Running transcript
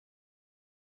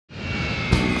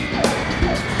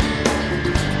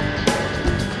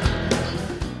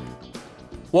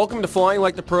Welcome to Flying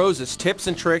Like the Pros. It's tips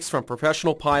and tricks from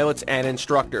professional pilots and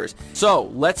instructors.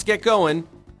 So let's get going.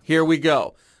 Here we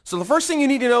go. So the first thing you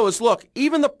need to know is, look,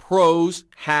 even the pros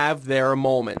have their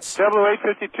moments.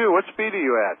 W852, what speed are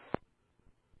you at?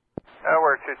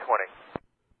 We're at 220.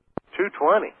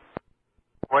 220?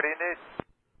 What do you need?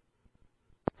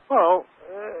 Well,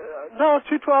 no,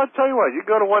 212, I'll tell you what, you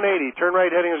go to 180, turn right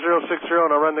heading 060,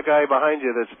 and I'll run the guy behind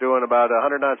you that's doing about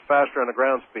 100 knots faster on the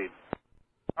ground speed.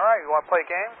 All right, you want to play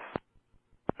games?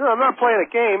 Sure, I'm not playing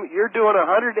a game. You're doing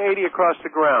 180 across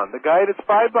the ground. The guy that's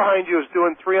 5 behind you is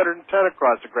doing 310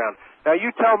 across the ground. Now,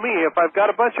 you tell me, if I've got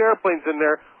a bunch of airplanes in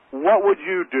there, what would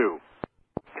you do?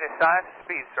 Can you assign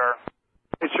speed, sir?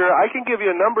 Sure, I can give you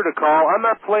a number to call. I'm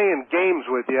not playing games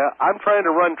with you. I'm trying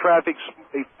to run traffic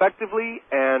effectively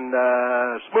and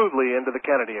smoothly into the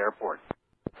Kennedy Airport.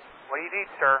 What do you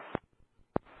need, sir?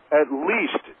 At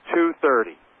least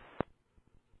 230.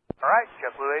 All right,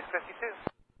 JetBlue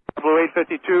 852. Blue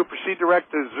 852, proceed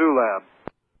direct to Zulab.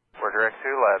 We're direct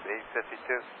to Lab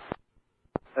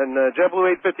 852. And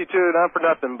JetBlue 852, not for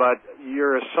nothing, but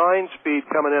your assigned speed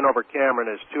coming in over Cameron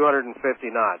is 250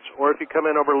 knots. Or if you come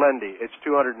in over Lendy, it's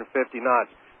 250 knots.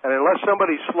 And unless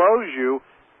somebody slows you,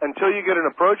 until you get an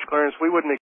approach clearance, we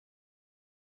wouldn't.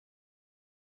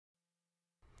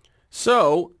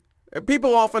 So,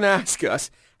 people often ask us,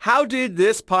 how did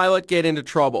this pilot get into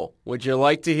trouble? Would you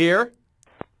like to hear?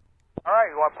 All right,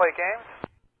 you want to play games?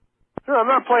 Sure, I'm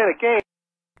not playing a game.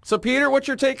 So, Peter, what's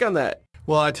your take on that?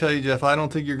 Well, I tell you, Jeff, I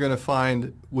don't think you're going to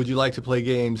find "would you like to play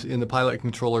games" in the pilot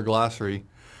controller glossary.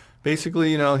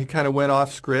 Basically, he kind of went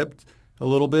off script a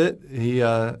little bit. He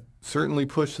certainly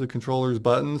pushed the controller's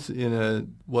buttons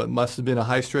in what must have been a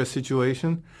high-stress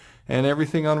situation, and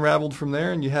everything unraveled from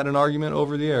there, and you had an argument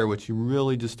over the air, which you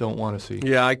really just don't want to see.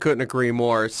 Yeah, I couldn't agree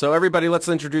more. So everybody, let's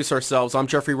introduce ourselves. I'm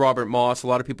Jeffrey Robert Moss. A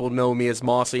lot of people know me as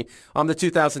Mossy. I'm the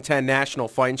 2010 National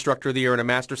Flight Instructor of the Year and a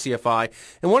Master CFI.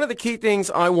 And one of the key things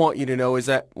I want you to know is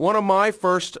that one of my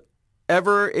first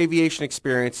ever aviation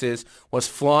experiences was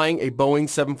flying a Boeing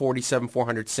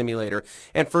 747-400 simulator.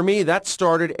 And for me, that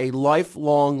started a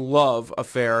lifelong love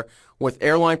affair with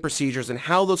airline procedures and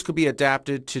how those could be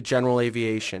adapted to general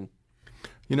aviation.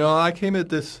 I came at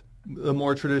this a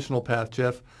more traditional path,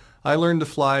 Jeff. I learned to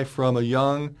fly from a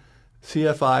young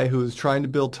CFI who was trying to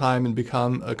build time and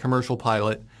become a commercial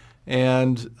pilot.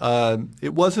 And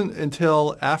it wasn't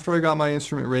until after I got my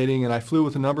instrument rating and I flew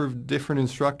with a number of different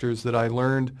instructors that I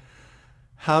learned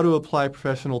how to apply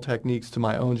professional techniques to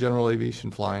my own general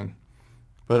aviation flying.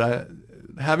 But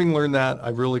having learned that,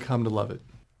 I've really come to love it.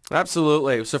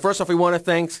 Absolutely. So first off, we want to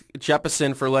thank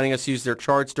Jeppesen for letting us use their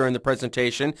charts during the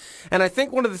presentation. And I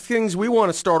think one of the things we want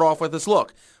to start off with is,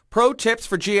 look, pro tips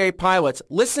for GA pilots.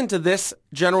 Listen to this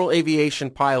general aviation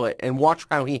pilot and watch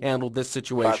how he handled this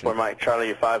situation. 5-4 Mike Charlie,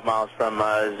 you're 5 miles from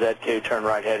ZQ, turn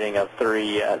right heading of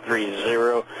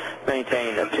 330,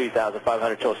 maintain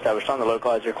 2,500 till established on the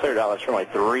localizer, cleared out, let's runway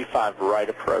 35 right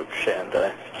approach, and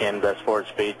can best forward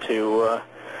speed to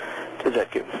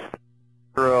ZQ.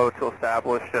 0 till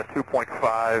established,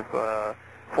 2.5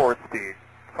 forward speed.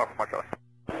 5 for Mike Charlie.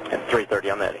 And 330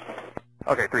 on the heading.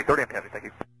 Okay, 330 on the heading, thank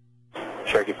you.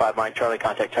 Cherokee 5 Mike Charlie,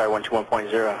 contact tower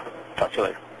 121.0. Talk to you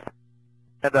later.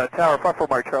 And tower 5-4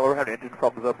 Mike Charlie, we're having engine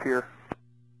problems up here.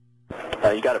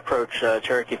 You got approach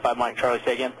Cherokee 5 Mike Charlie,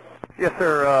 say again? Yes,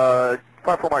 sir.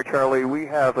 5-4 Mike Charlie, we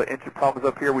have engine problems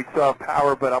up here. We still have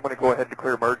power, but I'm going to go ahead and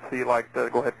declare emergency. You'd like to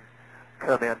go ahead and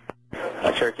come in.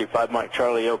 Cherokee 5 Mike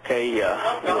Charlie, okay.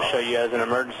 We'll show you as an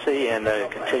emergency and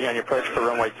continue on your approach for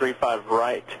runway 35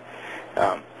 right.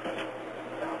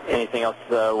 Anything else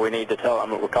we need to tell?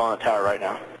 We're calling the tower right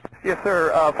now. Yes,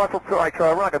 sir. 5-4 Mike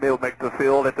Charlie, we're not going to be able to make the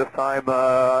field at this time.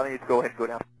 I need to go ahead and go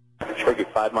down. Cherokee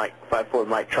 5-4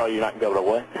 Mike Charlie, you're not going to be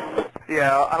able to what?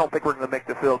 Yeah, I don't think we're going to make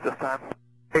the field this time.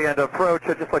 And approach,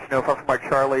 just to let you know, 5-4 Mike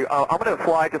Charlie, I'm going to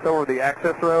fly just over the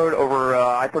access road over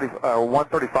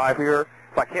I-135 here.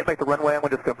 If I can't make the runway, I'm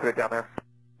just going to put it down there.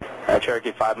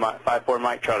 Cherokee 5-4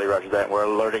 Mike Charlie, roger that. We're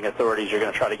alerting authorities. You're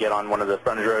going to try to get on one of the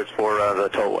frontage roads for the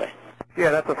tollway.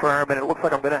 Yeah, that's affirmed, and it looks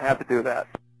like I'm going to have to do that.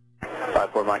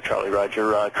 5-4 Mike Charlie,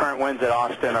 roger. Current winds at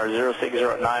Austin are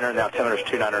 0609er, now 10 meters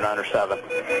 299er 7.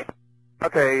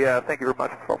 Okay, thank you very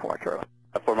much, 5-4 Mike Charlie.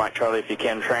 5-4 Mike Charlie, if you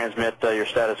can transmit your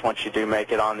status once you do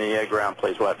make it on the ground,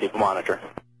 please. We'll have people monitor.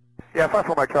 Yeah,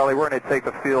 5-4 Mike Charlie, we're going to take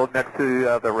the field next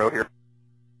to the road here.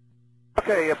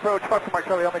 Okay, approach 5-4 Mike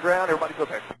Charlie on the ground. Everybody's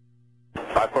okay.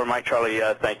 5-4 Mike Charlie,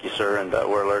 thank you, sir, and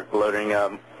we're alerting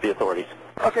the authorities.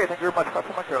 Okay, thank you very much,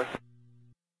 5-4 Mike Charlie.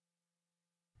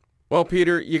 Well,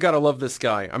 Peter, you got to love this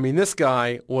guy. I mean, this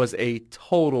guy was a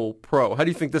total pro. How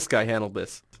do you think this guy handled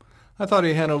this? I thought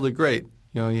he handled it great.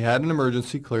 He had an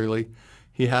emergency, clearly.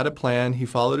 He had a plan. He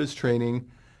followed his training.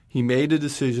 He made a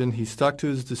decision. He stuck to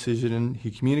his decision. He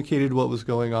communicated what was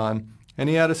going on. And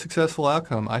he had a successful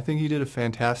outcome. I think he did a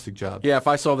fantastic job. Yeah, if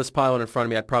I saw this pilot in front of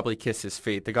me, I'd probably kiss his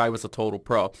feet. The guy was a total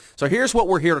pro. So here's what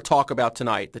we're here to talk about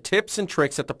tonight, the tips and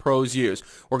tricks that the pros use.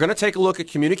 We're going to take a look at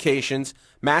communications,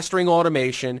 mastering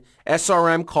automation,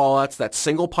 SRM callouts, that's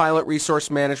single pilot resource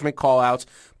management callouts,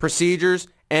 procedures,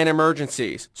 and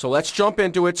emergencies. So let's jump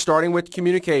into it, starting with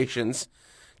communications.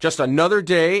 Just another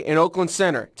day in Oakland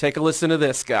Center. Take a listen to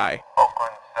this guy.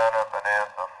 Oakland Center,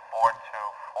 Bonanza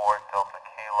 424 Delta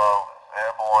Kilo is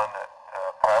airborne at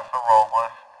Paso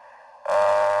Robles.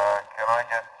 Can I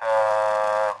get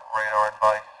radar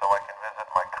advice so I can visit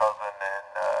my cousin in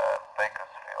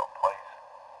Bakersfield, please?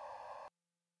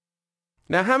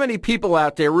 Now, how many people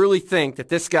out there really think that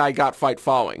this guy got fight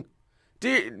following?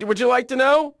 Would you like to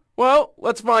know? Well,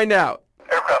 let's find out.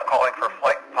 Aircraft calling for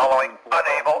flight following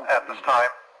unable at this time.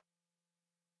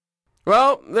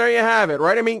 Well, there you have it,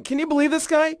 right? I mean, can you believe this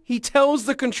guy? He tells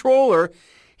the controller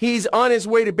he's on his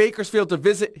way to Bakersfield to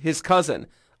visit his cousin.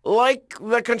 Like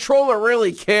the controller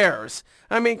really cares.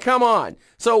 I mean, come on.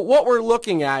 So what we're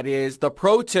looking at is the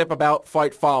pro tip about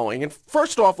flight following. And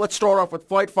first off, let's start off with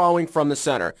flight following from the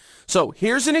center. So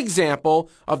here's an example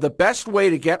of the best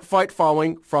way to get flight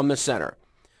following from the center.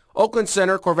 Oakland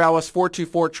Center, Corvallis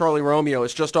 424 Charlie Romeo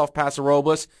is just off Paso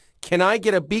Robles. Can I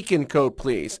get a beacon code,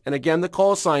 please? And again, the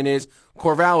call sign is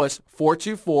Corvallis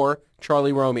 424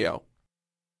 Charlie Romeo.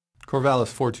 Corvallis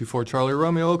 424 Charlie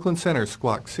Romeo, Oakland Center,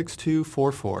 squawk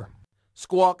 6244.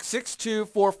 Squawk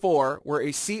 6244, we're a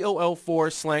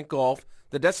COL4 slant golf.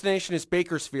 The destination is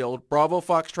Bakersfield, Bravo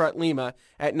Foxtrot Lima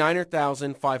at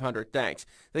 9,500. Thanks.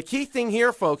 The key thing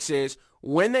here, folks, is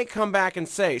when they come back and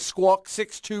say squawk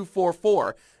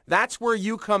 6244, that's where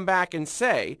you come back and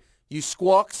say, you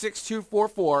squawk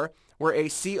 6244, we're a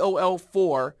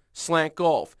COL4 slant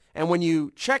golf. And when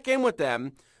you check in with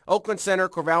them, Oakland Center,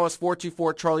 Corvallis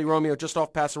 424 Charlie Romeo, just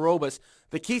off Paso Robles,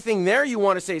 the key thing there you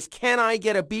want to say is, can I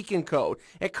get a beacon code?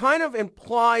 It kind of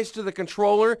implies to the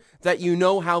controller that you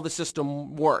know how the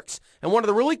system works. And one of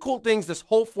the really cool things this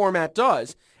whole format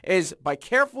does is by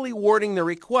carefully wording the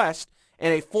request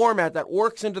in a format that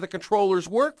works into the controller's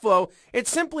workflow, it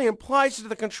simply implies to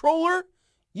the controller,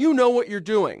 you know what you're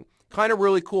doing. Kind of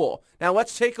really cool. Now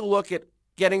let's take a look at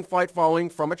getting flight following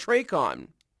from a TRACON.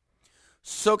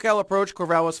 SoCal approach,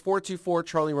 Corvallis 424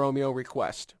 Charlie Romeo,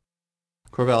 request.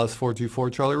 Corvallis 424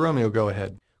 Charlie Romeo, go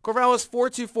ahead. Corvallis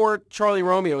 424 Charlie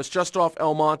Romeo is just off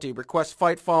El Monte. Request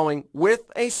flight following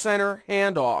with a center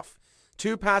handoff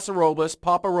to Paso Robles,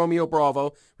 Papa Romeo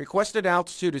Bravo. Requested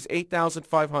altitude is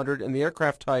 8,500 and the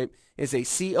aircraft type is a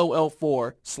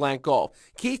COL4 slant golf.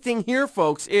 Key thing here,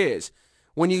 folks, is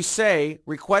when you say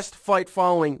request flight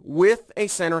following with a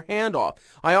center handoff.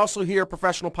 I also hear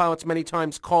professional pilots many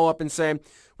times call up and say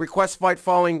request flight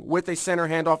following with a center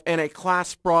handoff and a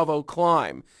Class Bravo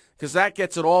climb, because that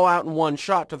gets it all out in one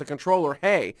shot to the controller.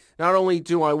 Hey, not only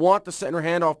do I want the center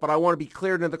handoff, but I want to be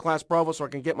cleared into the Class Bravo so I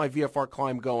can get my VFR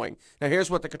climb going. Now here's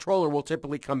what the controller will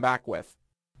typically come back with.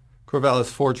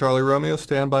 Corvallis 4 Charlie Romeo,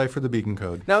 stand by for the beacon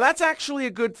code. Now that's actually a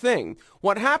good thing.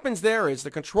 What happens there is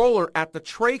the controller at the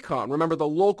TRACON, remember the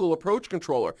local approach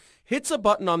controller, hits a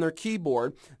button on their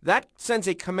keyboard. That sends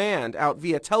a command out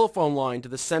via telephone line to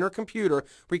the center computer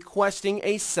requesting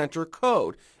a center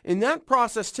code. And that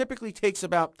process typically takes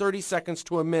about 30 seconds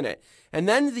to a minute. And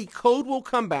then the code will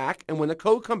come back, and when the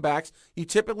code comes back, you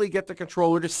typically get the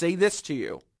controller to say this to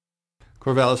you.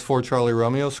 Corvallis 4 Charlie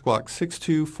Romeo, squawk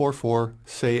 6244,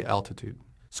 say altitude.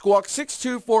 Squawk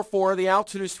 6244, the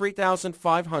altitude is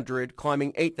 3,500,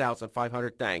 climbing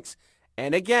 8,500, thanks.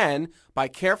 And again, by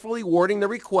carefully wording the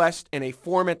request in a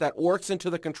format that works into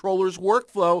the controller's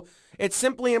workflow, it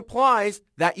simply implies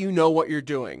that you know what you're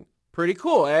doing. Pretty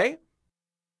cool, eh?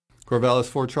 Corvallis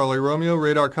 4 Charlie Romeo,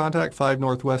 radar contact 5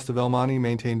 northwest of El Monte,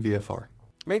 maintain VFR.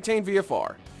 Maintain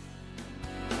VFR.